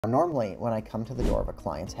Normally, when I come to the door of a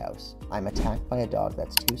client's house, I'm attacked by a dog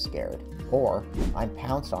that's too scared, or I'm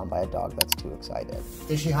pounced on by a dog that's too excited.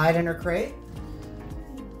 Does she hide in her crate?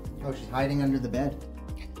 Oh, she's hiding under the bed.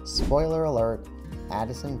 Spoiler alert,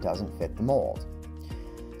 Addison doesn't fit the mold.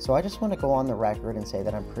 So I just want to go on the record and say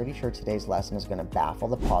that I'm pretty sure today's lesson is going to baffle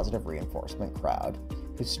the positive reinforcement crowd,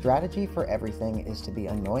 whose strategy for everything is to be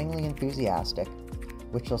annoyingly enthusiastic,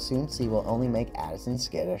 which you'll soon see will only make Addison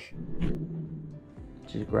skittish.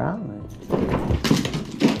 She's growling.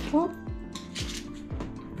 Whoop.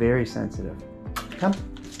 Very sensitive. Come.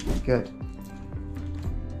 Good.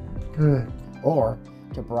 Good. Or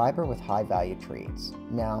to bribe her with high-value treats.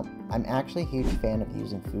 Now, I'm actually a huge fan of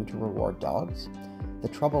using food to reward dogs. The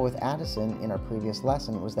trouble with Addison in our previous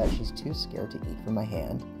lesson was that she's too scared to eat from my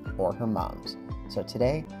hand or her mom's. So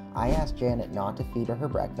today, I asked Janet not to feed her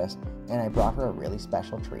breakfast, and I brought her a really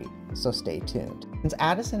special treat, so stay tuned. Since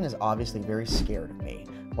Addison is obviously very scared of me,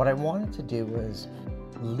 what I wanted to do was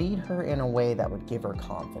lead her in a way that would give her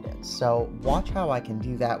confidence. So watch how I can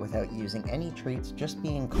do that without using any treats, just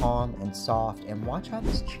being calm and soft, and watch how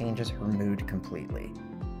this changes her mood completely.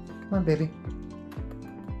 Come on, baby.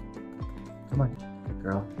 Come on, good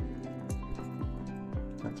girl.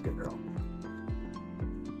 That's a good girl.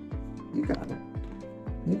 You got it.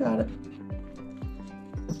 You got it.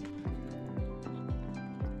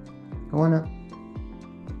 Go on up.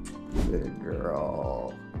 Good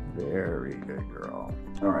girl. Very good girl.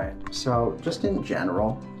 All right, so just in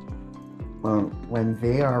general, when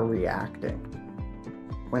they are reacting,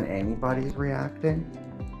 when anybody's reacting,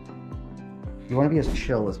 you want to be as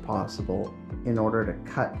chill as possible in order to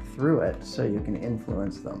cut through it so you can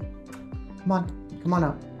influence them. Come on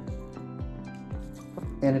up.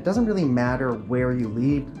 And it doesn't really matter where you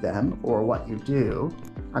lead them or what you do.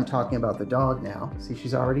 I'm talking about the dog now. See,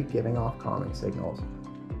 she's already giving off calming signals.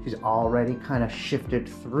 She's already kind of shifted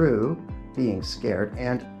through being scared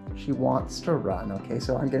and she wants to run, okay?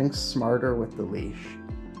 So I'm getting smarter with the leash.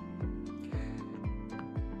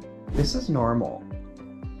 This is normal.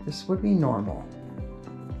 This would be normal.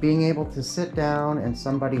 Being able to sit down and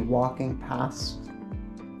somebody walking past,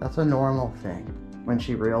 that's a normal thing when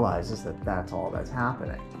she realizes that that's all that's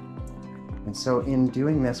happening. And so in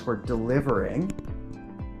doing this, we're delivering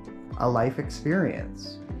a life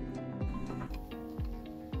experience.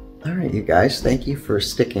 All right, you guys, thank you for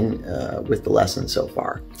sticking with the lesson so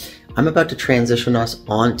far. I'm about to transition us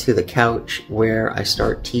onto the couch where I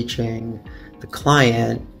start teaching the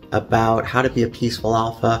client about how to be a peaceful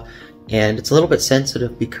alpha. And it's a little bit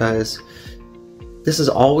sensitive because this is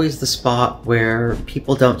always the spot where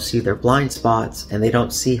people don't see their blind spots and they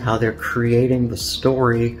don't see how they're creating the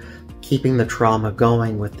story, keeping the trauma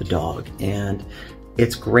going with the dog. And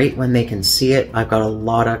it's great when they can see it. I've got a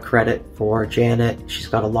lot of credit for Janet. She's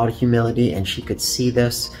got a lot of humility and she could see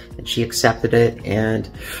this and she accepted it. And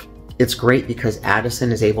it's great because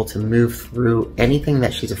Addison is able to move through anything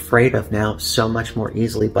that she's afraid of now so much more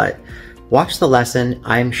easily. But watch the lesson.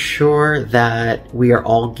 I'm sure that we are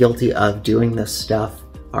all guilty of doing this stuff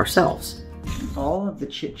ourselves. All of the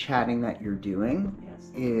chit-chatting that you're doing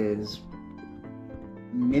is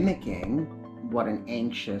mimicking what an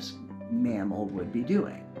anxious mammal would be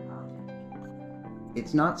doing.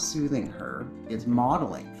 It's not soothing her, it's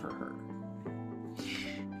modeling for her.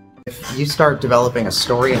 If you start developing a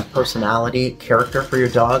story and personality character for your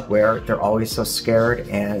dog where they're always so scared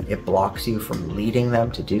and it blocks you from leading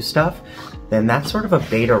them to do stuff, then that's sort of a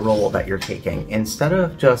beta role that you're taking. Instead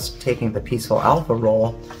of just taking the peaceful alpha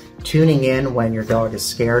role, tuning in when your dog is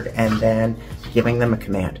scared and then giving them a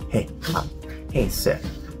command. Hey, come. Hey, sit.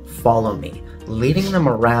 Follow me. Leading them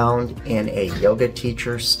around in a yoga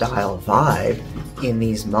teacher style vibe in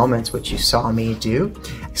these moments, which you saw me do,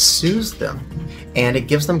 soothes them and it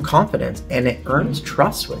gives them confidence and it earns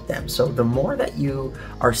trust with them. So the more that you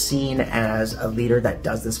are seen as a leader that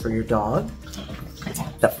does this for your dog,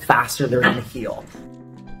 the faster they're going to heal.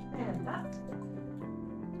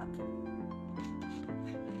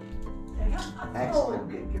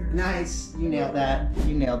 Excellent. Nice. You nailed that.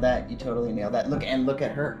 You nailed that. You totally nailed that. Look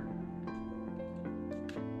at her.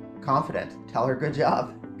 Confident. Tell her good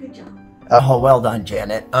job. Good job. Oh, well done,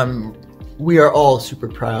 Janet. We are all super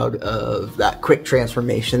proud of that quick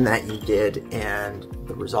transformation that you did and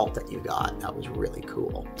the result that you got. That was really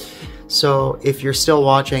cool. So if you're still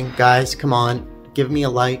watching, guys, come on, give me a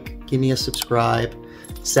like, give me a subscribe,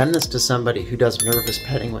 send this to somebody who does nervous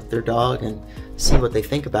petting with their dog and see what they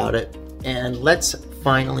think about it. And let's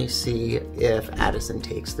finally see if Addison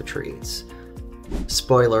takes the treats.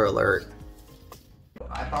 Spoiler alert.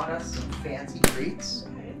 I bought us some fancy treats.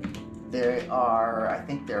 They are, I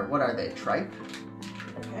think they're, what are they, tripe?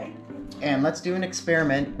 Okay. And let's do an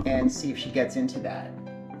experiment and see if she gets into that.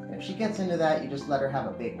 And if she gets into that, you just let her have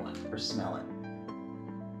a big one or smell it.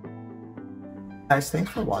 Guys,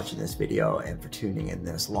 thanks for watching this video and for tuning in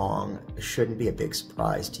this long. It shouldn't be a big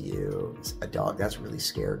surprise to you. A dog that's really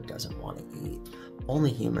scared doesn't want to eat.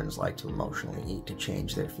 Only humans like to emotionally eat to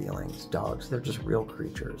change their feelings. Dogs, they're just real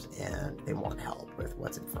creatures and they want help with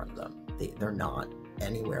what's in front of them. They're not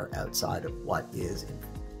anywhere outside of what is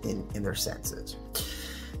in their senses.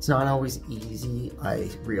 It's not always easy, I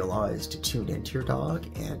realize, to tune into your dog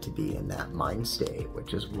and to be in that mind state,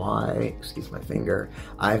 which is why, excuse my finger,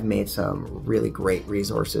 I've made some really great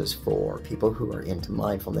resources for people who are into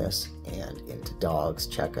mindfulness and into dogs.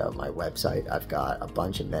 Check out my website. I've got a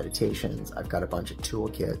bunch of meditations. I've got a bunch of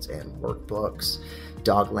toolkits and workbooks,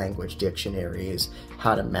 dog language dictionaries,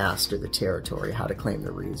 how to master the territory, how to claim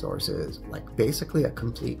the resources, like basically a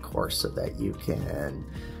complete course so that you can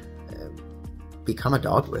become a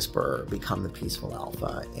dog whisperer, become the peaceful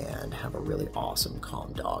alpha, and have a really awesome,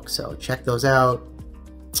 calm dog. So check those out,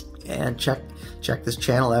 and check this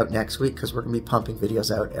channel out next week because we're going to be pumping videos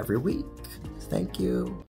out every week. Thank you.